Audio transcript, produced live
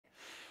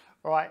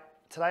All right,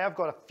 today I've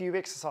got a few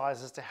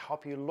exercises to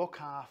help you look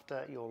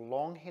after your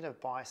long-headed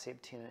bicep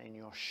tendon in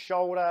your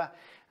shoulder.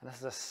 And this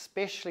is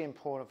especially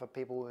important for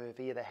people who have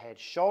either had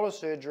shoulder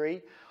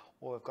surgery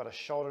or have got a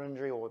shoulder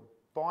injury or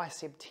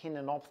bicep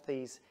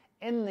tendinopathies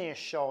in their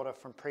shoulder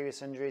from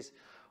previous injuries,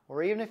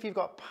 or even if you've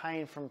got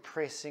pain from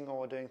pressing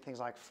or doing things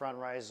like front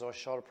raises or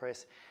shoulder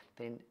press,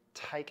 then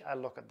take a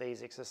look at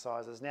these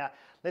exercises. Now,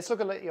 let's look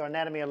at your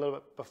anatomy a little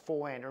bit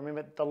beforehand.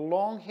 Remember, the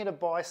long-headed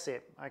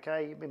bicep,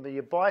 okay? Remember,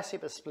 your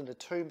bicep is split into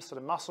two sort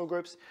of muscle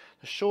groups.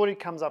 The short head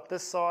comes up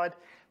this side.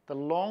 The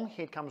long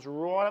head comes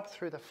right up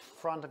through the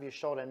front of your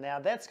shoulder. Now,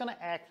 that's going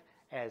to act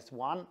as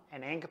one,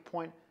 an anchor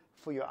point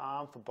for your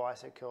arm for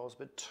bicep curls,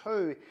 but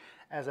two,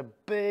 as a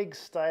big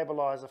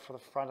stabilizer for the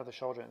front of the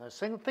shoulder. Now,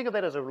 think of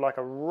that as like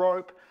a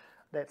rope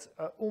that's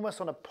almost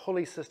on a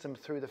pulley system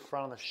through the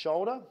front of the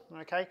shoulder,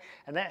 okay?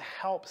 And that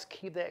helps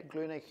keep that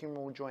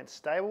glenohumeral joint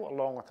stable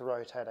along with the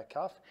rotator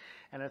cuff,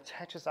 and it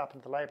attaches up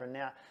into the labrum.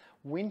 Now,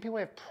 when people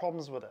have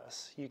problems with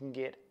this, you can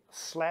get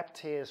slap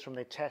tears from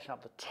the attachment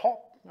up the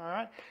top, all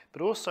right?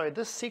 But also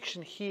this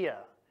section here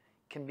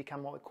can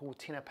become what we call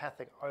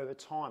tendinopathic over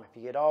time. If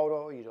you get older,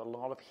 or you do a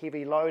lot of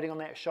heavy loading on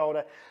that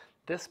shoulder,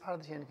 this part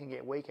of the tendon can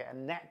get weaker,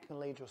 and that can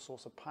lead to a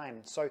source of pain.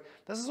 So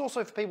this is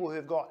also for people who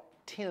have got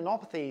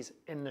tendinopathies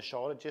in the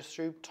shoulder just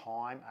through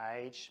time,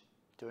 age,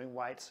 doing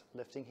weights,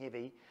 lifting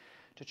heavy,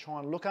 to try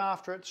and look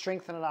after it,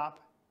 strengthen it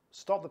up,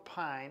 stop the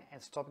pain,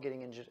 and stop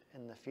getting injured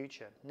in the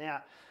future.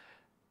 Now,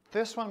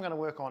 first one I'm going to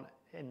work on,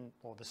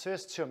 the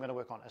first two I'm going to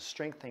work on is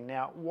strengthening.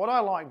 Now, what I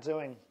like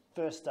doing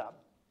first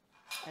up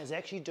is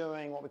actually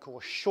doing what we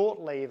call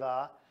short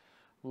lever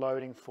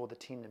loading for the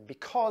tendon,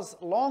 because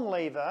long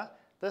lever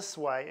this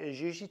way is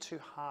usually too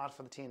hard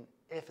for the tendon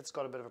if it's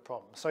got a bit of a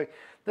problem. So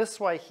this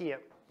way here,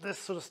 this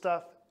sort of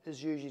stuff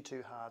is usually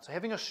too hard. So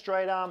having a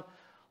straight arm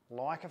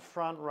like a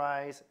front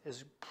raise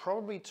is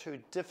probably too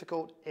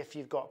difficult if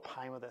you've got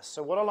pain with this.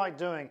 So what I like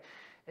doing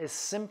is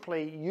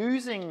simply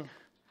using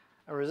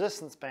a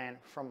resistance band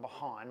from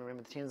behind.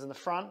 Remember, the tendon's in the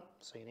front,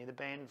 so you need the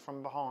band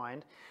from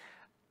behind,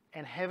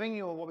 and having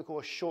your what we call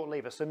a short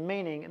lever. So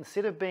meaning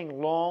instead of being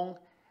long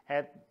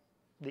at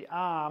the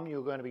arm,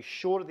 you're going to be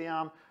short at the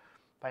arm,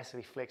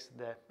 basically flex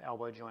the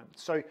elbow joint.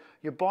 So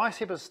your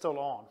bicep is still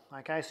on,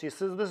 okay? So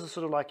this is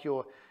sort of like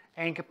your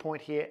anchor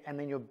point here, and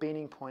then your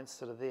bending points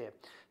that are there.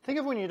 Think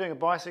of when you're doing a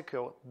bicep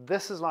curl,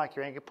 this is like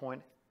your anchor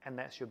point, and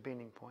that's your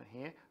bending point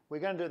here. We're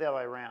going to do it the other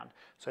way around.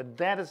 So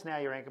that is now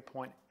your anchor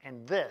point,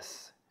 and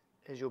this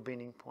is your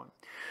bending point.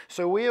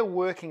 So we are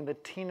working the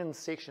tendon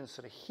section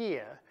sort of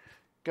here,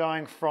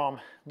 going from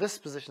this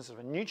position, sort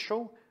of a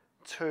neutral,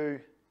 to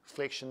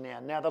flexion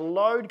now. Now the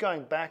load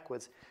going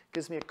backwards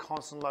gives me a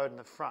constant load in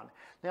the front.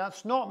 Now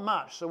it's not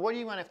much, so what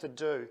you're going to have to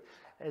do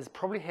is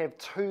probably have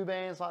two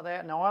bands like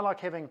that. Now I like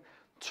having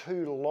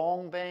two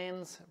long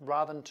bands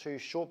rather than two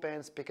short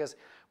bands, because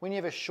when you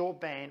have a short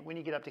band, when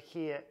you get up to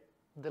here,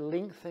 the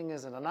lengthening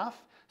isn't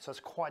enough, so it's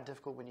quite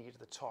difficult when you get to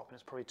the top, and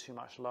it's probably too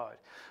much load.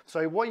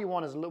 So what you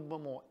want is a little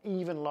bit more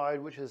even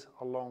load, which is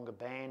a longer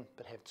band,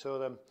 but have two of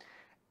them.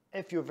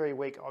 If you're very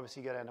weak,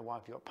 obviously you go down to one.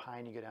 If you've got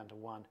pain, you go down to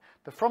one.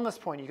 But from this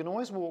point, you can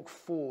always walk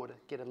forward,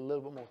 get a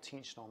little bit more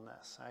tension on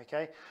this,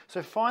 okay?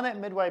 So find that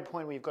midway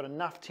point where you've got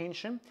enough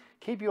tension.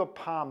 Keep your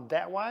palm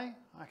that way,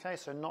 okay?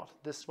 So not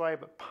this way,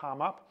 but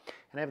palm up,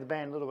 and have the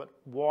band a little bit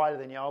wider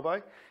than your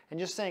elbow. And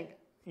just think,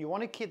 you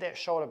want to keep that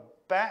shoulder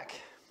back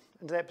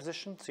into that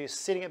position, so you're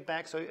setting it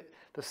back. So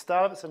the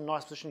start of it's in a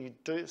nice position.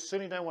 You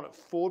certainly don't want it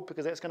forward,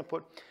 because that's going to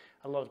put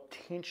a lot of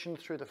tension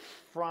through the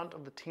front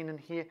of the tendon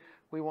here.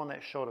 We want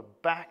that shoulder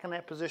back in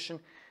that position,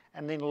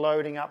 and then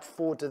loading up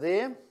forward to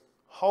there,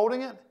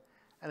 holding it,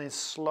 and then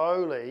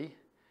slowly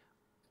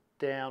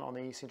down on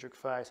the eccentric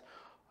phase.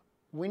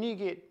 When you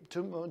get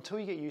to, until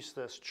you get used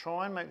to this,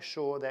 try and make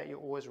sure that you're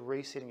always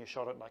resetting your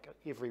shoulder like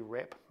every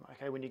rep,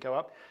 okay, when you go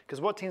up. Because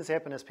what tends to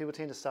happen is people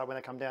tend to start, when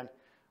they come down,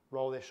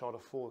 roll their shoulder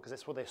forward, because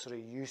that's what they're sort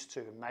of used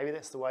to. Maybe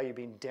that's the way you've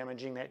been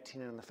damaging that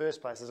tendon in the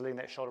first place, is letting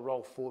that shoulder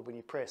roll forward when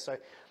you press. So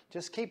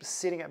just keep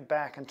setting it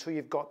back until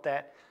you've got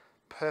that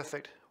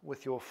perfect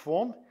with your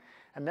form,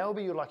 and that will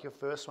be like your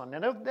first one.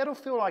 Now that'll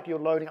feel like you're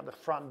loading up the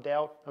front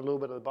delt, a little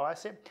bit of the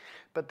bicep,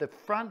 but the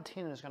front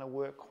tendon is going to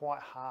work quite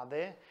hard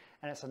there,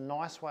 and it's a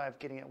nice way of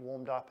getting it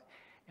warmed up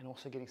and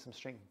also getting some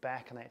strength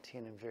back in that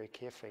tendon very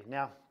carefully.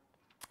 Now,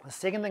 the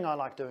second thing I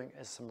like doing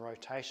is some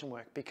rotation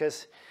work,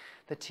 because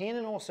the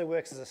tendon also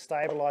works as a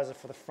stabilizer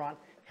for the front,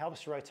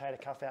 helps the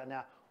rotator cuff out.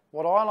 Now,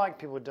 what I like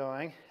people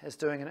doing is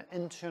doing an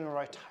internal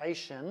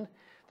rotation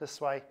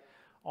this way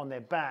on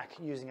their back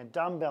using a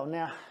dumbbell.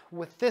 Now,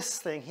 with this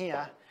thing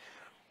here,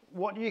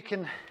 what you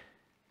can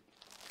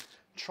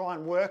try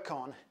and work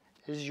on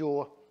is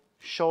your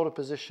shoulder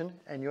position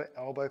and your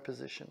elbow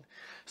position.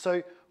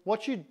 So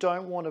what you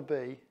don't want to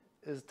be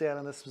is down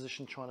in this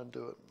position trying to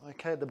do it,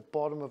 okay, at the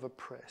bottom of a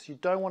press. You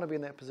don't want to be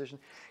in that position,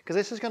 because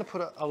this is going to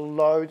put a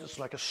load, it's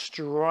like a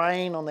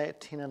strain on that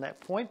tendon at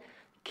that point.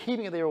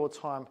 Keeping it there all the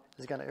time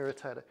is going to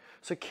irritate it.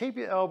 So keep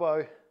your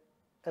elbow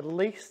at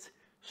least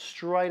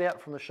straight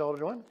out from the shoulder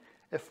joint.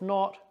 If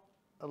not,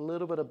 a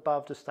little bit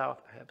above to start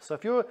with perhaps. So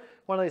if you're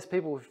one of these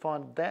people who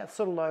find that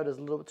sort of load is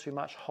a little bit too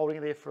much, holding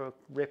it there for a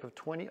rep of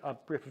 20, a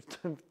rep of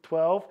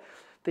 12,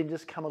 then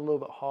just come a little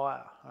bit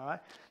higher, all right?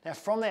 Now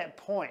from that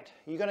point,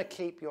 you're gonna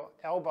keep your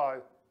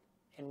elbow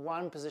in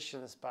one position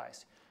in the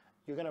space.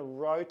 You're gonna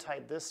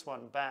rotate this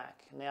one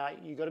back. Now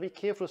you've got to be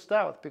careful to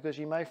start with, because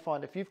you may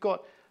find if you've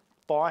got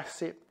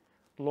bicep,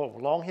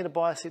 long-headed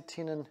bicep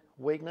tendon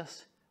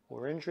weakness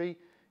or injury,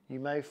 you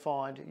may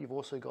find you've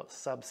also got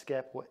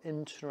subscap or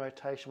internal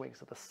rotation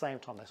weakness at the same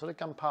time. They sort of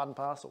come part and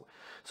parcel.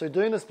 So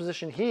doing this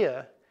position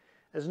here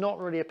is not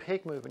really a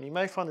pec movement. You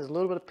may find there's a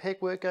little bit of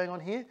pec work going on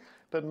here,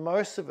 but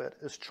most of it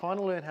is trying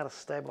to learn how to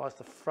stabilize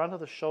the front of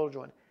the shoulder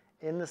joint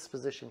in this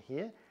position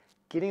here,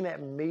 getting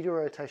that medial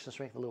rotation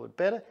strength a little bit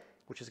better,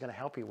 which is going to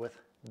help you with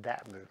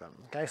that movement.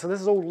 Okay, so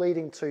this is all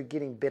leading to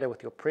getting better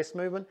with your press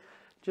movement.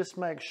 Just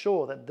make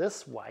sure that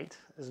this weight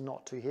is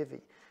not too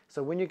heavy.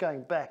 So when you're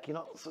going back, you're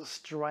not sort of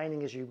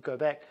straining as you go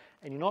back,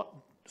 and you're not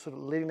sort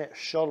of letting that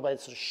shoulder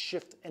blade sort of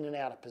shift in and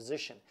out of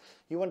position.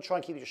 You want to try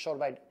and keep your shoulder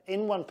blade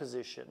in one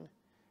position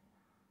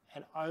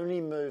and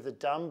only move the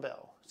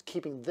dumbbell. It's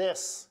keeping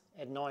this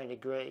at 90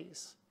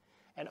 degrees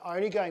and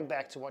only going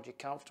back to what you're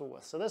comfortable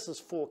with. So this is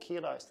 4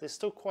 kilos. There's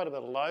still quite a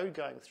bit of load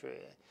going through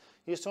here.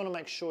 You just want to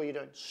make sure you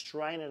don't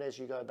strain it as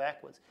you go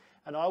backwards.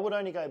 And I would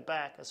only go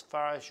back as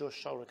far as your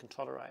shoulder can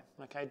tolerate.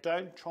 Okay,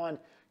 don't try and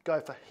go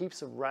for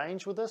heaps of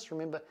range with this.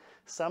 Remember,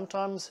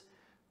 sometimes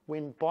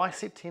when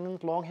bicep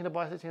tendons, long-headed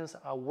bicep tendons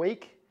are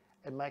weak,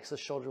 it makes the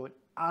shoulder joint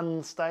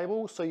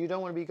unstable. So you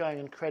don't want to be going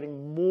and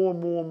creating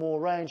more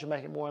range and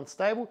make it more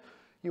unstable.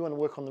 You want to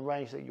work on the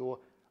range that you're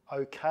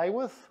okay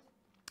with.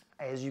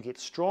 As you get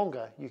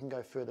stronger, you can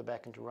go further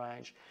back into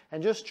range.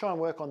 And just try and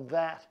work on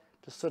that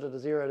to sort of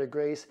 0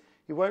 degrees.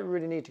 You won't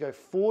really need to go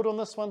forward on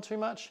this one too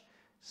much.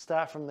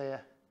 Start from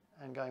there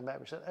and going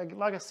backwards.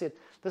 Like I said,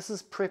 this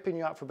is prepping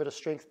you up for a bit of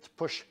strength to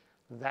push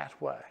that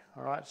way,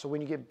 all right? So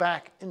when you get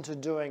back into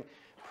doing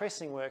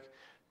pressing work,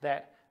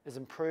 that is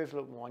improved a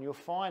little more. And you'll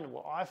find,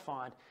 what I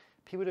find,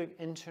 people doing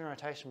internal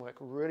rotation work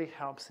really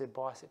helps their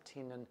bicep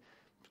tendon,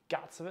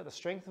 guts of it, the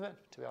strength of it,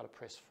 to be able to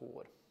press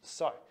forward.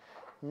 So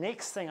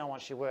next thing I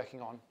want you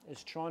working on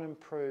is trying to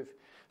improve.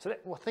 So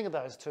well, think of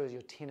those two as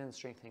your tendon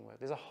strengthening work.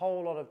 There's a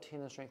whole lot of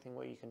tendon strengthening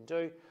work you can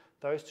do.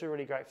 Those two are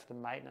really great for the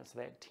maintenance of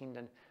that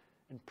tendon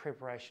in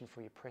preparation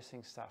for your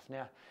pressing stuff.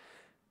 Now,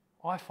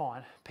 I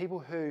find people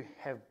who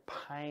have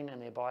pain in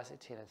their bicep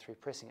tendon through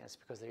pressing is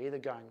because they're either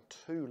going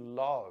too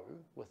low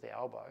with their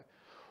elbow,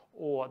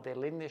 or they're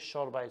letting their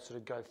shoulder blade sort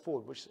of go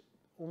forward, which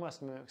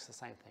almost mimics the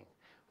same thing.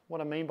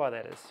 What I mean by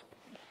that is,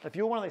 if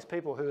you're one of these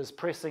people who is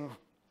pressing,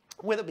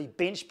 whether it be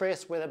bench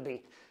press, whether it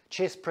be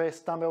chest press,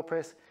 dumbbell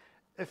press,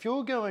 if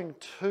you're going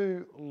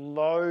too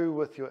low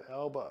with your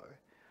elbow,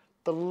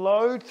 the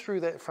load through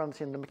that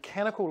front end, the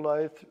mechanical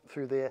load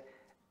through there,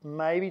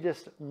 may be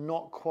just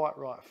not quite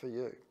right for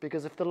you.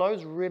 Because if the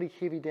load's really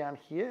heavy down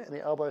here and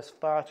the elbow is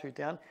far too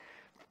down,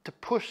 to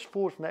push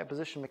forward from that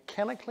position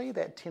mechanically,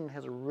 that tendon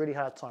has a really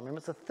hard time. Remember,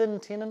 it's a thin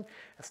tendon,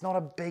 it's not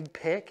a big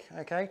pec,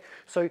 okay?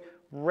 So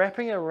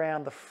wrapping it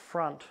around the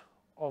front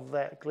of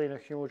that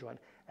glenohumeral joint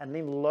and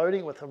then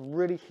loading it with a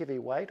really heavy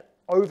weight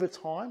over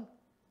time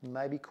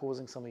may be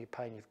causing some of your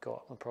pain you've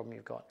got, the problem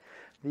you've got.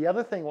 The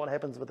other thing, what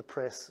happens with the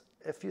press,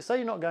 if you say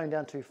you're not going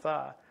down too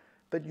far,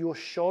 but your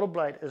shoulder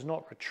blade is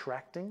not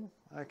retracting,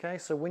 okay?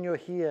 So when you're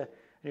here and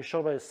your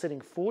shoulder blade is sitting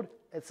forward,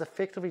 it's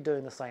effectively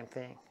doing the same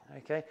thing,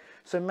 okay?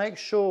 So make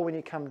sure when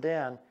you come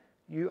down,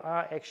 you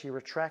are actually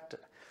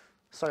retracted.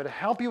 So to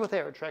help you with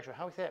that retraction,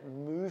 help with that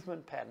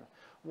movement pattern,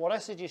 what I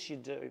suggest you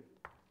do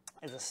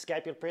is a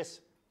scapular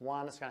press.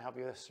 One, it's going to help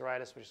you with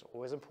serratus, which is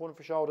always important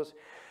for shoulders.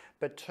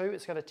 But two,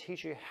 it's going to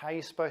teach you how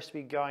you're supposed to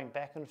be going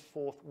back and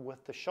forth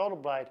with the shoulder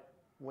blade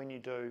when you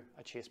do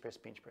a chest press,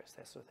 bench press,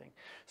 that sort of thing.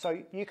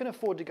 So you can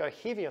afford to go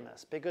heavy on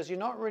this because you're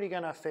not really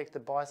going to affect the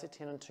bicep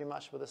tendon too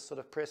much with this sort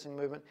of pressing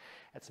movement.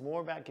 It's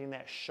more about getting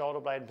that shoulder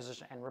blade in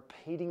position and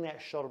repeating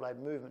that shoulder blade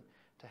movement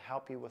to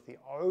help you with the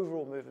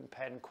overall movement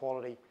pattern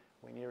quality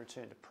when you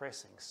return to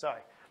pressing. So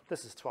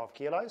this is 12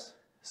 kilos.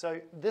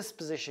 So this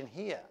position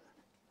here,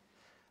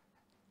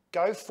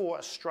 go for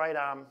a straight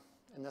arm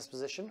in this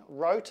position,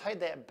 rotate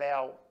that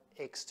bell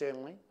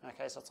externally,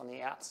 okay, so it's on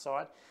the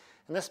outside.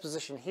 In this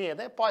position here,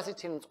 that bicep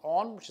tendon's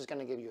on, which is going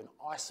to give you an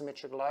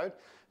isometric load.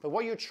 But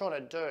what you're trying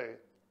to do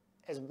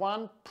is,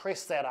 one,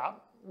 press that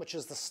up, which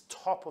is the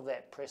top of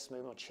that press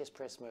movement or chest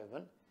press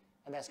movement,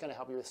 and that's going to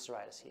help you with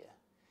serratus here.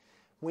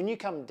 When you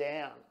come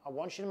down, I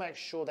want you to make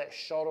sure that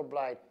shoulder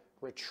blade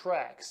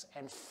retracts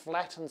and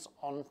flattens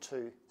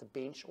onto the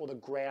bench or the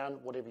ground,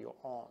 whatever you're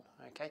on,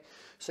 okay?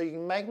 So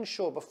you're making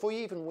sure before you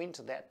even went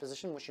to that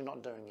position, which you're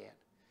not doing yet,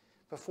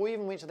 before you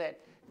even went to that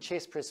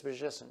chest press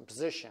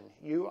position,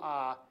 you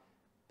are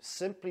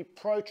simply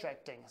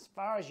protracting as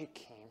far as you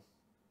can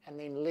and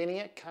then letting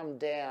it come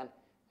down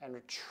and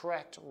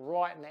retract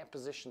right in that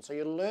position. So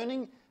you're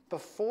learning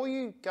before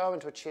you go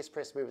into a chest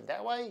press movement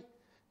that way,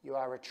 you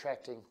are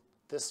retracting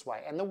this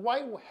way. And the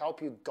weight will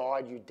help you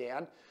guide you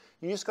down.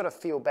 You just got to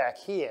feel back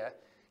here.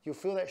 You'll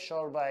feel that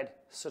shoulder blade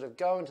sort of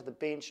go into the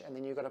bench, and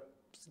then you've got to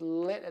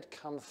let it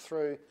come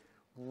through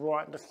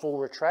right into full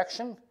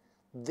retraction.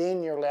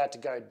 Then you're allowed to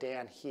go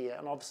down here.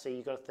 And obviously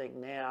you've got to think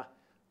now,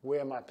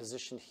 where am I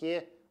positioned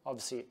here?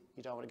 Obviously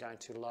you don't want to go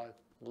too low,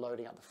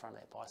 loading up the front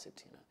of that bicep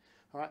tendon.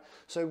 All right.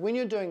 So when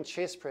you're doing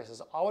chest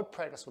presses, I would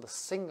practice with a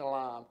single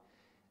arm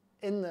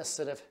in this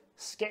sort of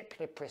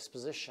scapular press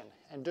position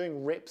and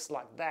doing reps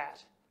like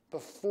that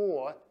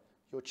before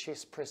your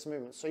chest press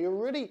movement. So you're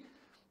really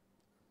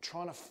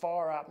trying to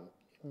fire up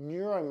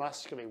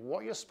neuromuscularly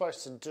what you're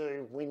supposed to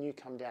do when you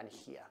come down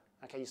here.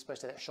 Okay, you're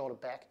supposed to have that shoulder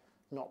back,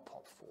 not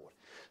pop forward.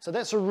 So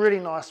that's a really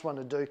nice one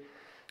to do.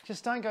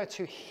 Just don't go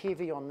too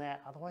heavy on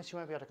that, otherwise you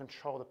won't be able to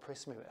control the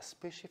press movement,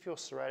 especially if your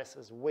serratus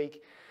is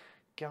weak.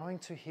 Going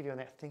too heavy on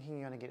that, thinking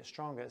you're going to get it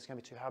stronger, it's going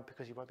to be too hard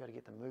because you won't be able to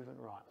get the movement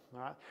right. All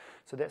right?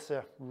 So that's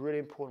a really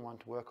important one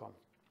to work on.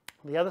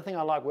 The other thing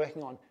I like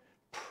working on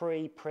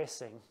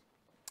pre-pressing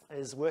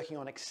is working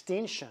on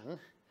extension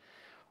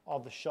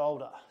of the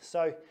shoulder.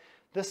 So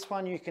this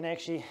one you can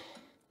actually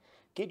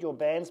get your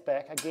bands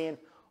back. Again,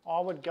 I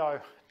would go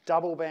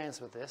double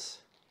bands with this,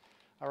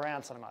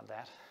 around something like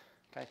that.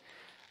 Okay.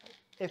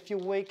 If you're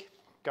weak,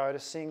 go to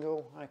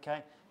single.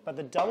 Okay. But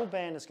the double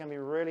band is going to be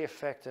really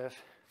effective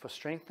for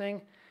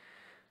strengthening.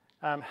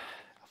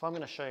 If I'm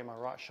going to show you my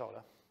right shoulder,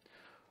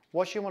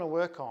 what you want to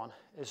work on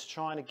is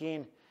trying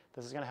again,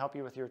 this is going to help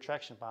you with your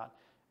retraction part,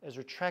 is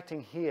retracting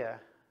here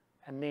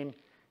and then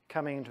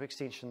coming into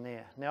extension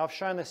there. Now I've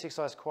shown this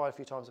exercise quite a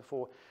few times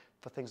before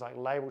for things like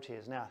labral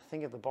tears. Now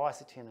think of the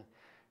bicep tendon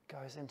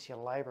goes into your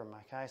labrum,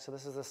 okay? So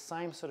this is the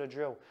same sort of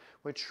drill.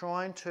 We're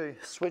trying to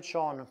switch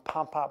on and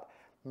pump up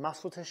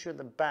muscle tissue at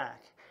the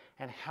back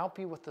and help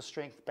you with the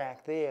strength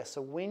back there.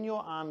 So when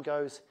your arm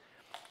goes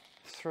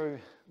through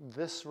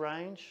this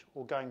range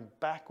or going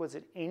backwards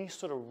at any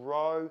sort of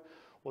row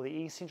or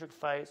the eccentric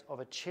phase of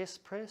a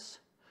chest press,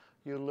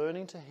 you're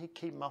learning to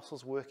keep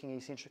muscles working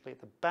eccentrically at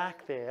the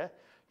back there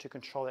to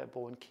control that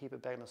ball and keep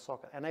it back in the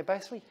socket. And they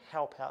basically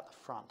help out the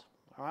front,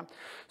 all right?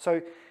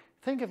 So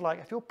think of like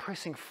if you're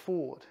pressing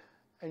forward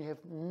and you have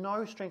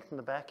no strength in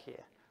the back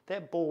here,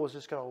 that ball is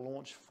just going to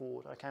launch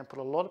forward, okay, and put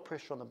a lot of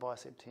pressure on the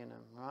bicep tendon,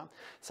 right?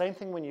 Same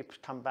thing when you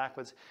come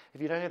backwards.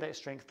 If you don't have that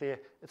strength there,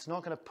 it's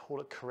not going to pull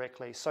it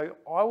correctly. So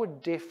I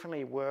would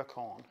definitely work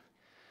on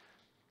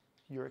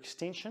your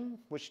extension,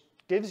 which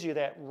gives you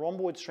that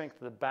rhomboid strength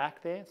at the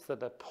back there, so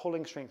the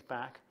pulling strength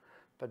back,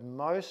 but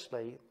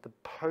mostly the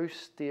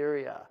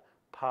posterior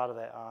part of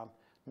that arm,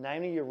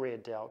 namely your rear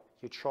delt,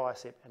 your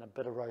tricep, and a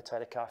bit of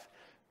rotator cuff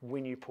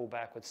when you pull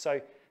backwards. So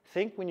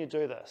think when you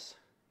do this,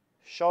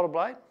 shoulder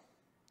blade,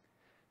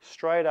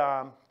 straight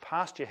arm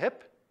past your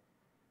hip,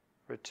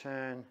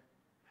 return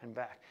and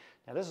back.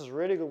 Now this is a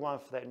really good one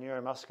for that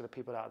neuromuscular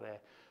people out there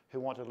who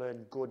want to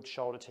learn good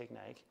shoulder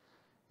technique.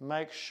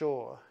 Make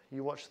sure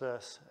you watch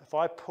this. If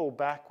I pull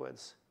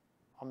backwards,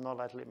 I'm not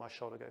allowed to let my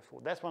shoulder go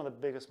forward. That's one of the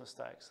biggest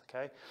mistakes,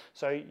 okay?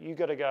 So you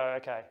got to go,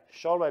 okay,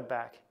 shoulder blade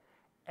back.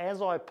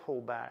 As I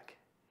pull back,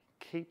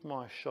 keep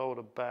my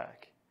shoulder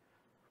back.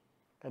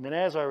 And then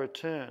as I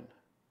return,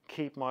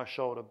 keep my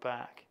shoulder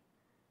back.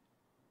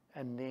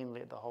 And then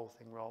let the whole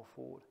thing roll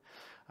forward.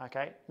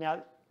 Okay,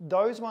 now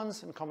those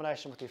ones in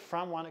combination with your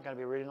front one are going to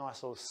be a really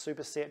nice little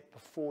superset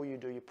before you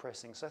do your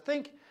pressing. So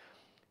think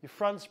your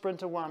front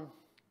sprinter one,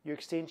 your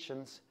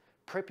extensions,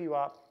 prep you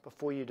up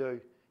before you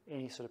do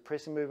any sort of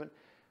pressing movement.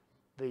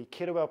 The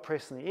kettlebell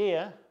press in the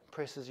air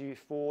presses you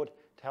forward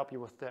to help you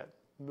with that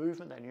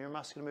movement, that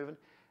neuromuscular movement.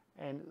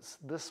 And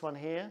this one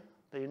here,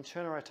 the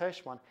internal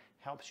rotation one,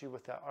 helps you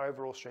with that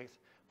overall strength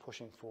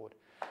pushing forward.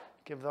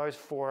 Give those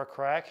 4 a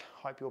crack.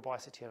 Hope your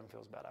bicep tendon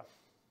feels better.